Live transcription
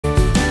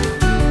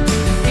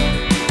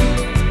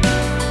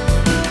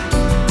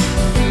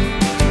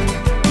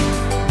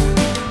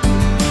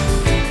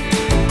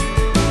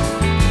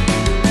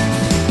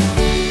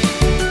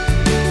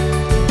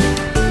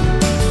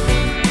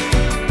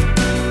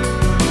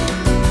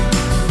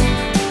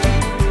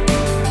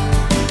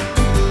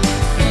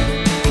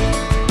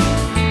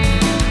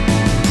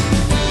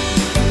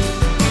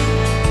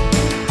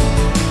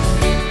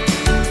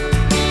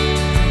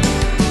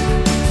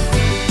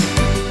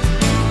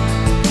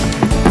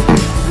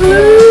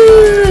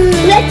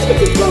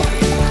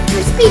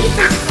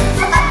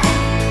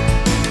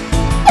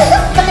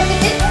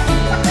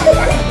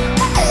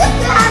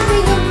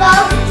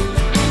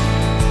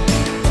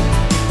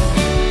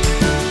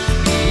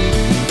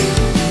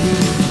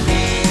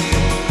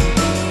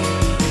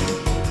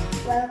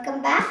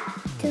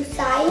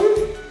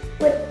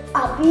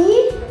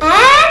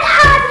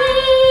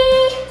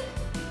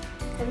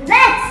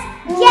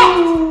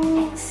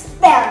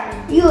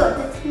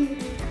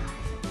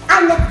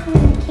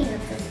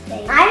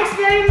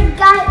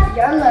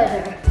your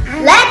letter.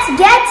 Let's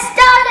get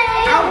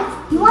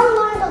started! You want to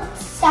learn about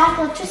static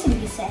electricity,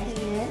 you say?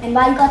 Yeah. And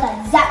why you got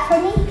that zap for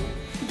me?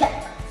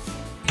 Yeah.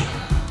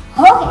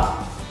 Okay.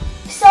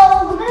 So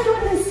we're going to do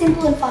it in a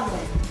simple and fun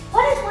way.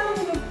 What is one of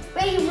your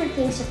favorite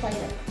things to play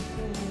with?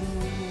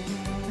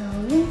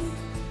 Balloons.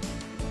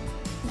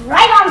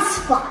 Right on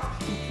spot.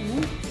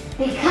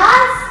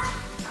 Because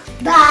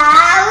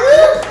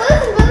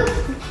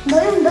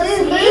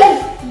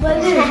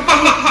balloon.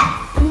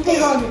 You can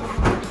hold it.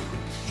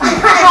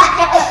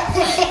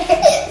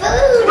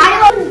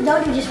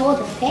 Don't you just hold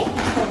it, okay?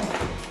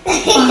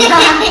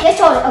 Just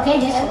hold it, okay?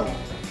 Just hold it.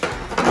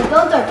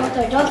 Don't throw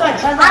it. One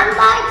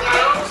more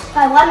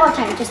time? One more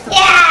time, just throw it.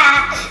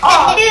 Yeah!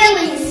 Oh,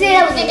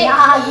 silly.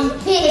 Yeah.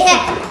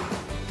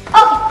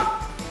 Okay.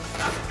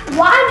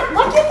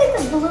 What do you think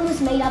this balloon is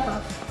made up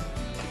of?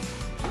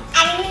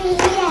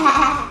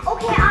 Yeah.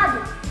 Okay, Adi.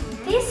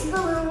 This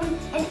balloon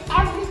and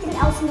everything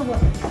else in the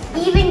world,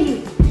 even you,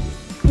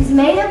 is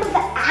made up of the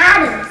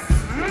atoms.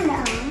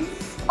 Atoms?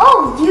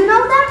 Oh, do you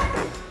know that?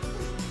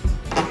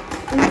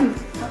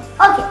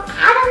 Okay,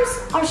 atoms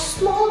are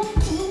small,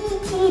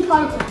 teeny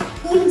particles,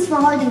 even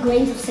smaller than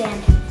grains of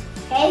sand.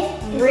 Okay?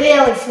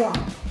 Really small.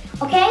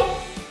 Okay?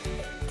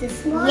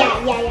 This small?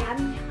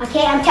 Yeah.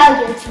 Okay, I'm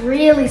telling you, it's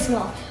really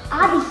small.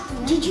 Adi,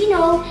 did you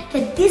know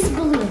that this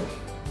balloon,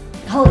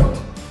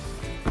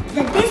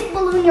 that this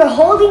balloon you're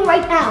holding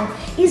right now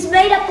is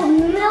made up of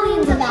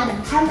millions of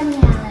atoms? How many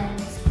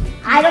atoms?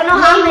 I don't know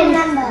how many.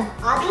 Number.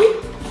 Adi?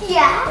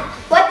 Yeah.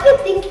 What do you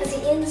think is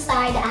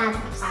inside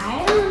atoms?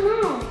 I don't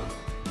know.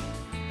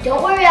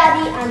 Don't worry,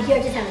 Adi, I'm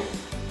here to tell you.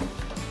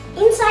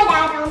 Inside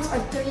atoms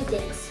are three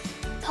things.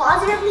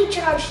 Positively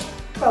charged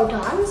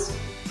protons,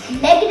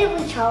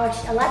 negatively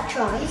charged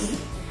electrons,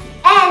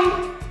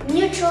 and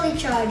neutrally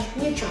charged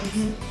neutrons.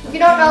 If you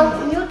don't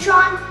know,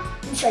 neutral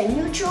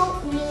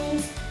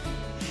means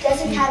it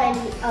doesn't have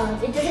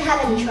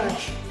any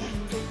charge.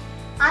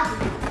 Adi,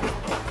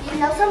 you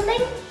know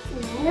something?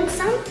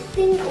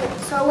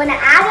 So when an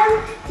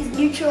atom is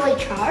neutrally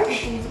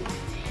charged,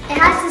 it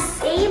has the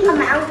same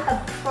amount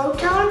of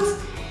protons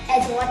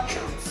as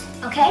electrons,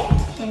 okay?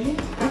 And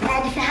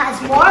if it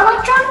has more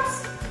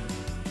electrons,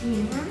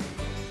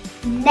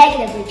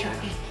 negatively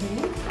charged.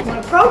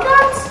 More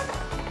protons,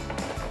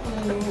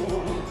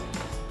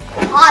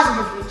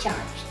 positively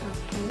charged.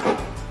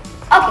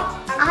 Okay,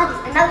 Adi,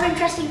 another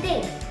interesting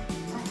thing.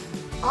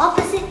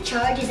 Opposite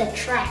charges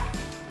attract.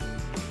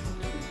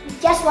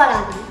 Guess what,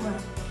 Adi?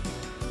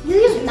 You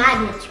use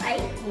magnets,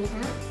 right?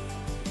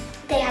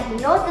 They have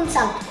north and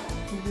south.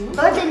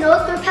 North and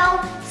north repel,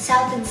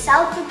 south and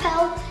south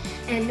repel,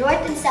 and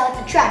north and south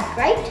attract,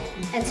 right?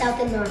 And south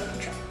and north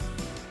attract,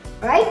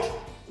 right?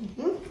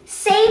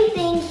 Same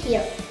thing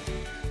here.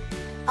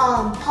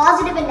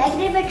 Positive and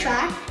negative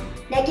attract,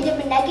 negative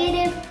and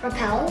negative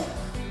repel,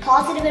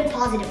 positive and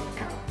positive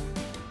repel.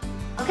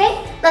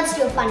 Okay, let's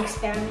do a fun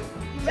experiment.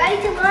 You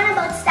ready to learn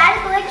about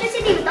static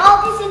electricity with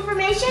all this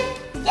information?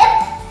 Yep,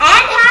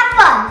 and have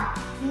fun.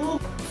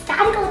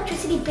 Static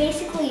electricity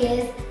basically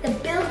is the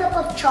buildup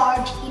of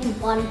charge in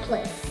one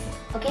place.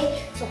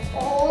 Okay, so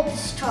all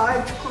this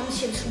charge comes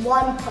to just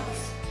one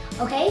place.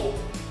 Okay,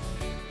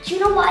 do you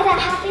know why that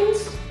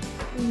happens?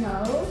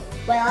 No.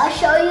 Well, I'll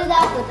show you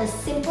that with a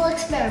simple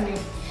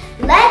experiment.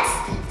 Let's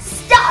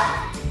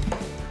start.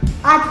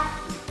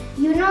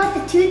 You know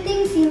the two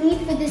things you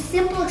need for this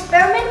simple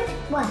experiment?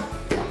 What?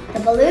 The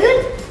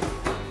balloon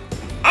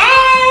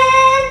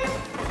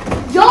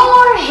and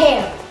your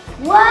hair.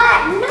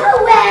 What?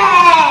 No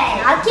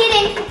way! Not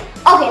kidding.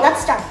 Okay,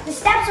 let's start. The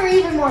steps are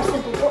even more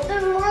simple, but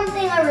there's one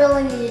thing I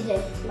really need to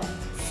do.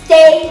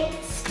 Stay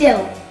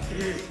still.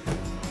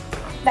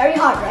 Very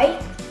hard,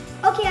 right?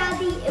 Okay,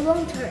 Adi, it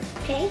won't hurt,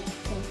 okay?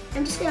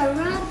 I'm just gonna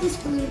rub this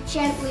balloon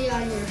gently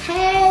on your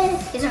head.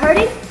 Is it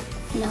hurting?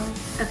 No.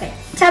 Okay.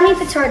 Tell me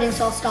if it's hurting,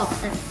 so I'll stop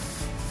then.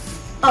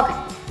 Okay.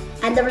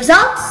 And the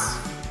results?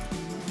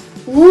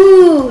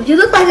 Ooh, you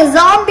look like a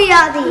zombie,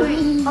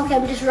 Adi. Okay,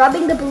 I'm just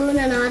rubbing the balloon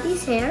on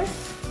Adi's hair.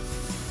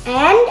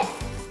 And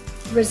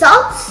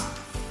results?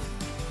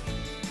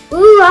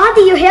 Ooh,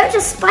 Adi, your hair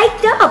just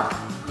spiked up.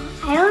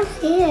 I don't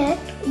see it.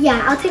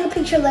 Yeah, I'll take a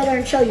picture later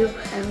and show you.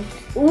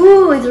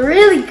 Ooh, it's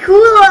really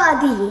cool,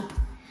 Adi.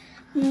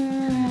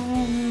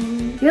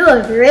 You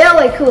look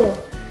really cool.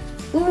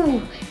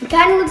 Ooh, it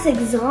kind of looks like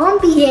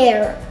zombie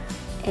hair.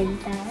 And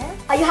that?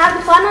 Are you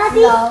having fun,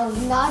 Adi? No,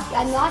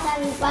 I'm not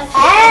having fun.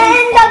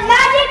 And the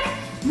magic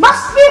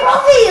must be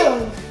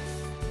revealed.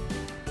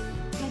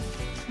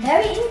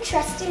 Very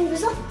interesting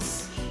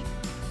results.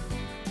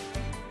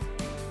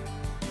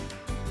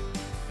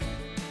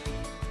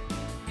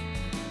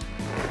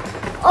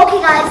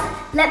 Okay guys,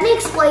 let me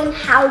explain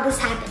how this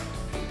happened.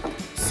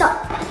 So,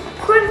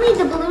 currently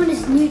the balloon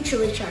is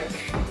neutrally charged.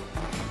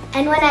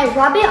 And when I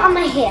rub it on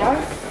my hair,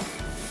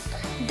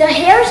 the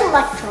hair's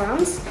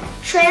electrons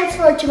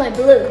transfer to my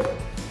balloon.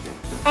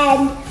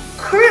 And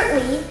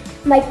currently,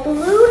 my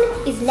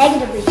balloon is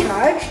negatively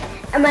charged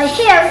and my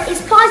hair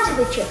is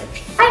positively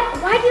charged.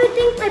 Why do you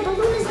think my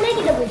balloon is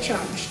negatively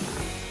charged?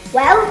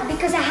 Well,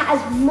 because it has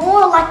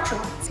more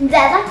electrons. The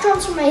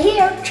electrons from my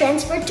hair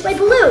transferred to my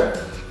balloon.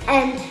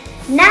 And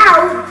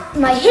now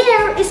my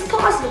hair is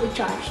positively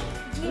charged.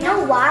 Do you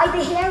know why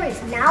the hair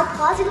is now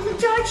positively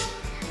charged?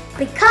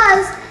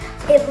 Because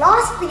it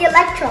lost the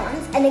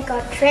electrons and it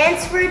got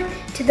transferred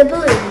to the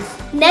balloons.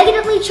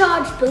 Negatively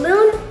charged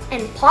balloon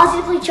and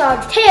positively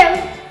charged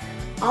hair,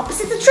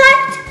 opposites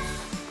attract.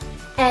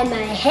 And my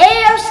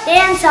hair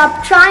stands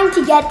up trying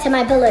to get to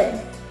my balloon.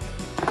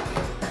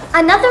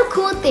 Another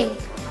cool thing,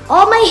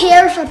 all my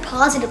hairs are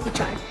positively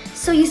charged.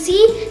 So you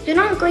see, they're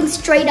not going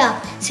straight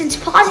up, since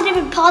positive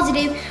and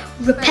positive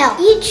repel.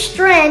 Each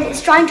strand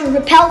is trying to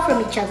repel from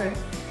each other.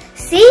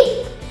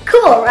 See?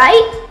 Cool,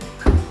 right?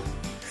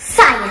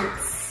 Science.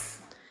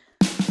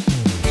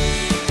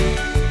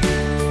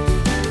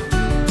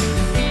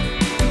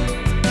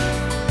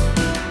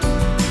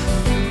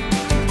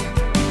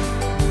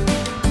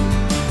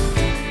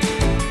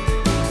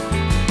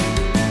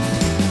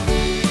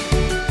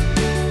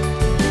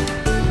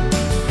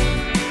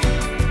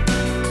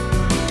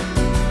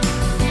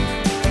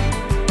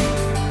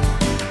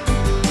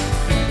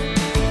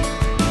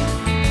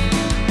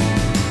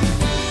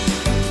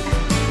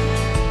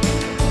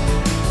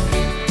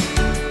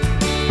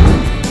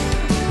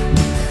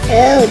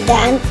 Oh,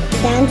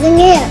 dancing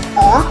here.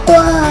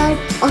 Awkward.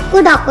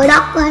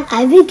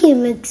 I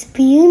became an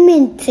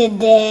experiment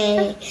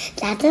today.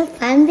 That's a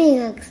fun being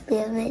an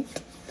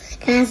experiment.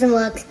 Can I have some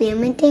more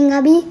experimenting,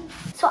 Abhi?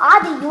 So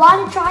Adi, you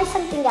want to try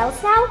something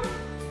else now?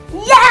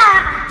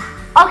 Yeah!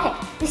 Okay,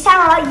 this time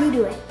I'll let you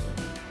do it.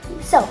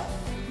 So,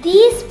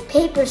 these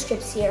paper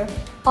strips here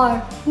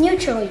are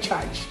neutrally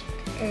charged.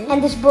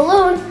 And this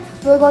balloon,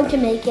 we're going to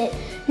make it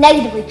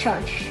negatively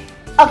charged.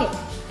 Okay.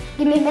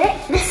 Give me a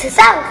minute. This is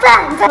so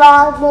fun. A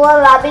lot more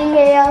rubbing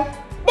here.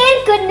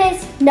 Thank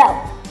goodness,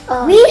 no.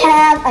 We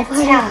have a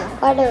towel.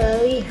 What are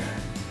we?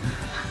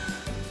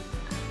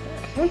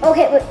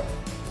 Okay, wait.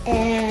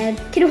 And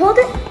can you hold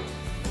it?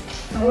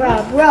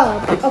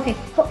 Rub. Okay,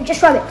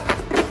 just rub it.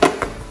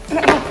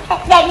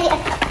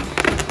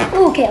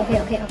 Okay.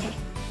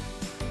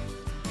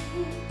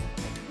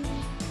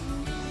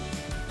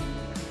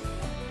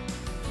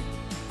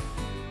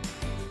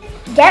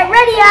 Get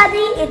ready,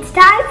 Adi. It's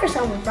time for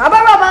some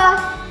rubber.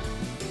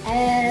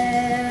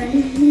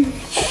 And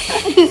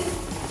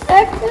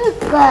That's so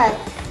good.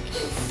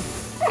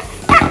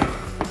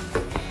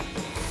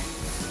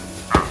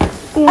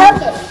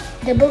 okay,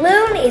 the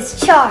balloon is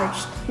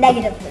charged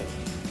negatively.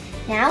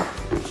 Now,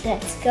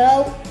 let's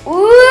go.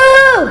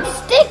 Ooh,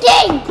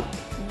 sticking!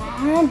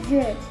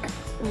 Magic.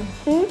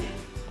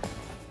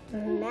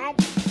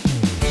 Magic.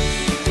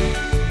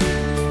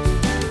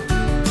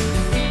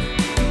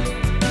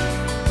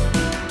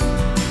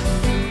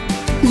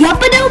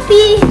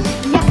 Yup-a-dopey,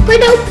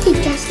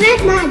 just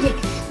like magic.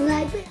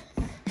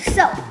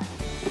 So,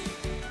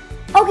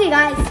 okay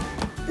guys,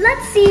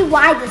 let's see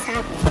why this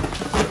happened.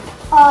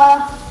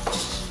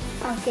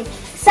 Okay,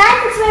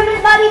 science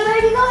experiment, Bobby, where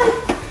are you going?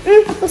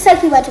 Looks like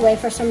he went away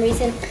for some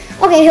reason.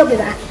 Okay, he'll be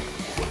back.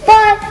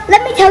 But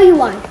let me tell you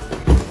why.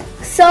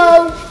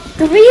 So,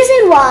 the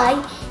reason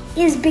why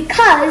is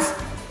because,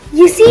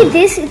 you see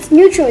this, it's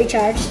neutrally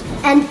charged,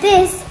 and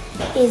this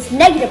is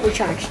negatively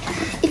charged.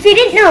 If you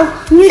didn't know,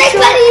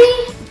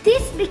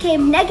 this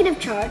became negative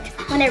charge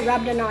when I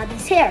rubbed on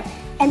Adi's hair,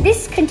 and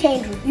this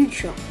contained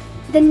neutral.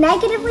 The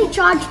negatively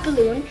charged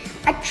balloon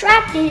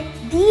attracted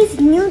these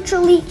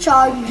neutrally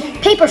charged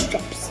paper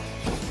strips,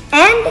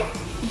 and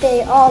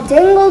they all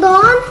dangled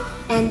on,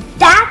 and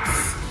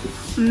that's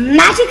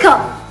magical.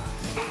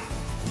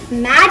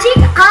 Magic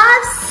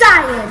of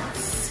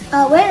science.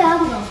 Where did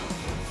Adi go?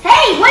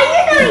 Hey, what are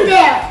you doing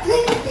there?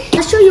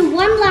 I'll show you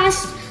one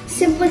last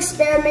simple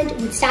experiment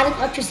with static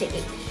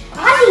electricity.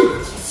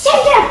 Adi,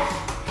 stay there.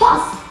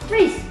 Pause,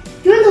 freeze.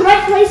 You're in the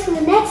right place for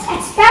the next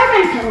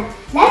experiment.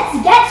 Let's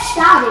get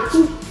started.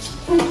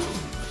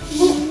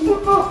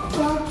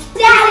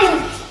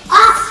 Static.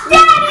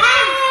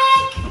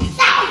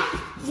 Static.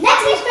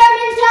 Next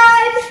experiment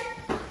time.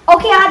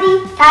 Okay, Adi,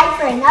 time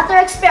for another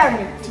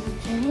experiment.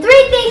 3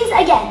 things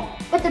again,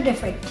 but they're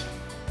different.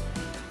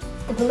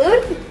 The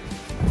balloon,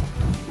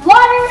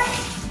 water,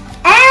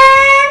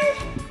 and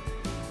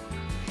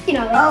you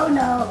know. Oh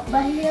no,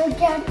 my hair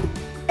can't.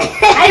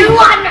 I don't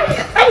want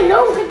it. I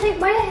know I'm gonna take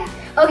my hair.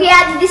 Okay,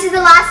 Adi, this is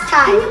the last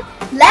time.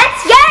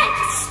 Let's get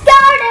started.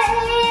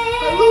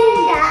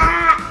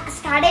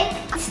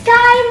 It's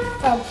time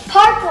for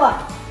part 1.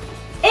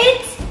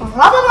 It's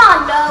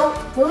Rubbermondo.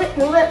 Move it.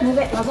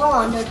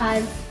 Rubbermondo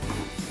time.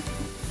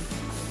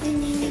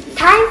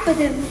 Time for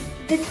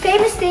the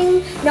famous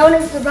thing known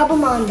as the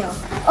Rubbermondo.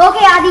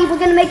 Okay, Adi, we're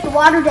gonna make the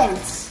water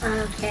dance.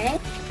 Okay.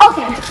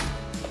 Okay.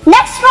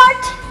 Next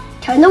part,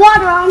 turn the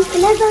water on.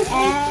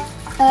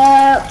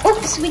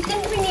 Oops, we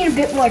think we need a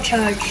bit more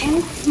charge.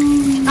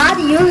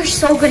 Adi, you're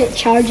so good at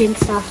charging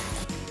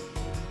stuff.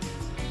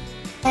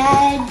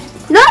 And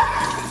look!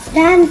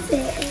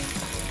 Dancing.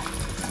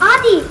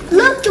 Adi,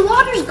 look, the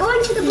water's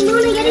going to the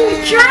balloon and getting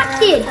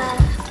attracted.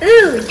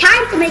 Ooh,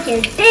 time to make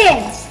it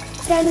dance.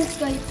 Dance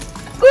like.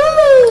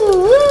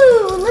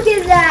 Ooh, Look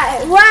at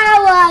that.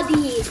 Wow,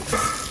 Adi.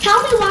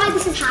 Tell me why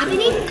this is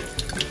happening.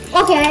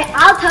 Okay,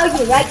 I'll tell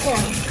you right now.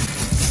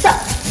 So,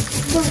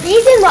 the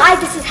reason why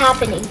this is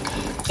happening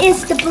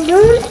is the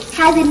balloon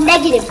has a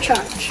negative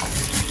charge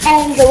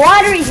and the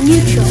water is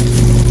neutral.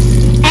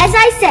 As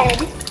I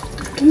said,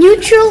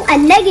 neutral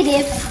and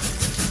negative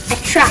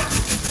attract.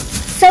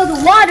 So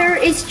the water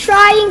is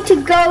trying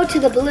to go to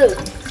the balloon.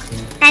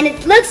 And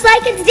it looks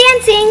like it's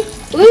dancing.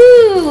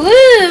 Ooh,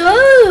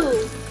 ooh,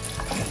 ooh.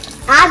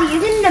 Abby,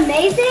 isn't it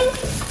amazing?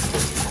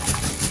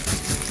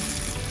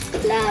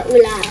 La,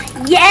 oola.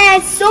 Yeah,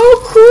 it's so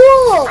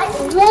cool.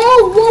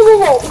 Whoa, whoa, whoa,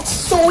 whoa. It's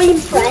so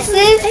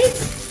impressive.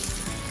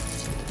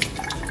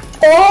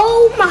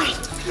 Oh my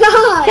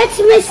God. Let's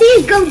see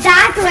it go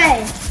that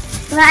way.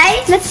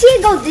 Right? Let's see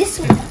it go this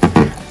way.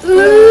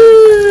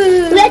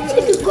 Ooh. Let's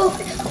see it go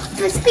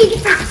speedy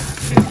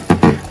fast.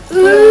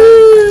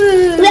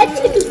 Ooh.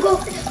 Let's see it go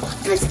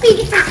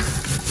speedy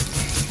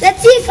fast.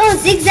 Let's see it go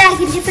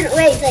zigzag in different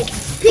ways, like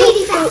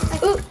speedy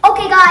fast.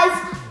 Okay, guys,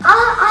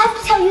 I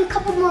have to tell you a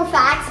couple more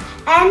facts,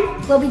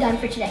 and we'll be done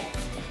for today.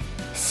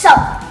 So,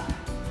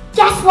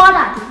 guess what,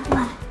 Adi?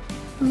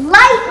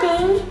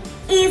 Lightning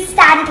is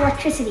static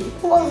electricity.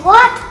 Well,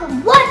 what?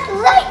 What?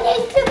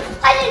 Lightning?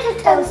 I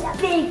didn't know Those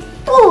big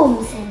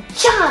booms and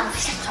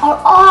jumps are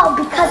all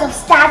because of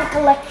static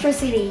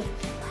electricity.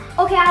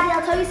 Okay, Adi,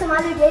 I'll tell you some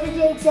other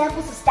day-to-day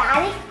examples of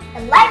static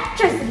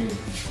electricity.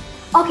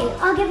 Okay,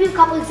 I'll give you a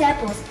couple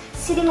examples.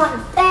 Sitting on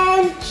a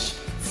bench,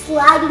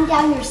 sliding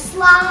down your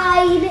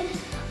slide,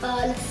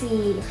 let's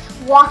see,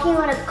 walking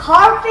on a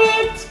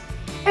carpet,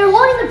 and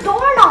holding a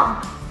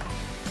doorknob.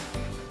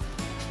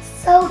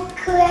 So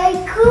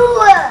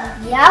cool.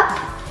 Yep.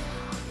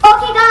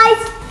 Okay, guys,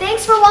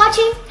 thanks for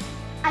watching.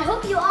 I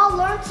hope you all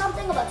learned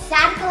something about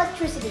static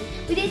electricity.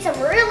 We did some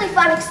really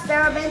fun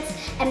experiments,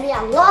 and we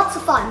had lots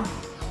of fun.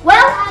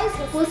 Well, guys,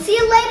 we'll see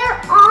you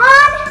later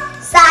on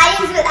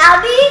Science with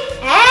Abby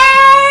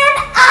and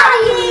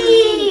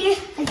Adi.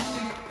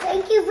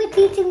 Thank you for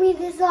teaching me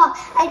this all.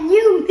 And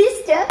you,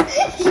 mister,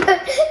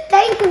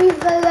 thank you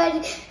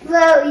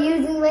for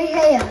using my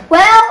hair.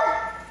 Well,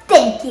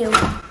 thank you.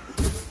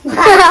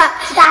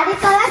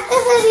 Static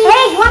electricity.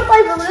 Hey, you want to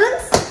play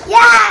balloons?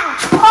 Yeah.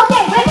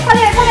 Okay, wait, come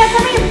here.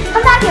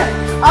 Come back here.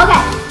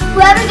 Okay,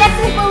 whoever gets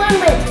this balloon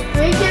wins.